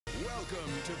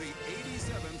Welcome to the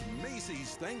 87th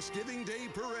Macy's Thanksgiving Day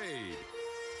Parade.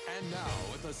 And now,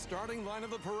 at the starting line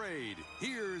of the parade,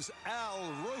 here's Al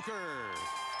Roker.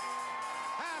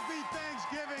 Happy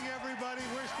Thanksgiving, everybody.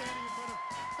 We're standing in front of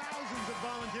thousands of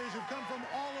volunteers who've come from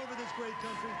all over this great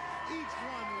country, each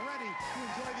one ready to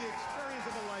enjoy the experience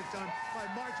of a lifetime by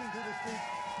marching through the streets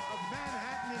of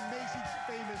Manhattan in Macy's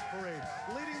famous parade.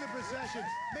 Leading the procession,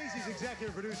 Macy's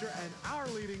executive producer and our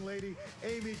leading lady,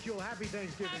 Amy Kuehl. Happy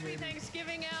Thanksgiving, Happy Amy.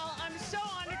 Thanksgiving, Al. I'm so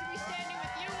honored to be standing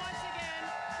with you once again,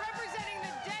 representing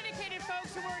the dedicated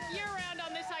folks who work year-round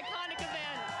on this iconic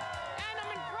event. And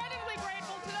I'm incredibly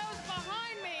grateful to those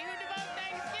behind me who devote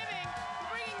Thanksgiving to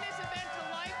bringing this event to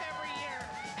life every year.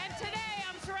 And today,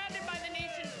 I'm surrounded by the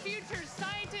nation's future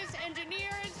scientists,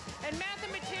 engineers, and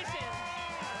mathematicians.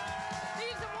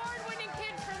 These award-winning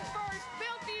kids from FIRST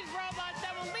built these robots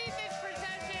that will lead this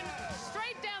procession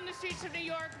straight down the streets of New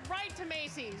York, right to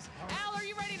Macy's. Al, are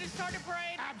you ready to start a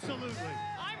parade? Absolutely.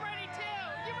 I'm ready, too.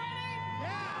 You ready?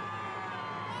 Yeah.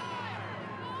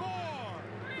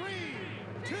 4, 3,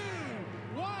 2,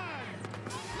 1.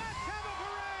 Let's have a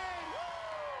parade.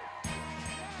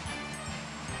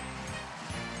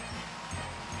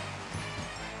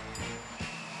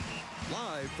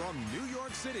 Live from New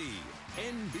York City,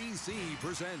 NBC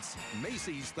presents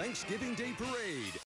Macy's Thanksgiving Day Parade.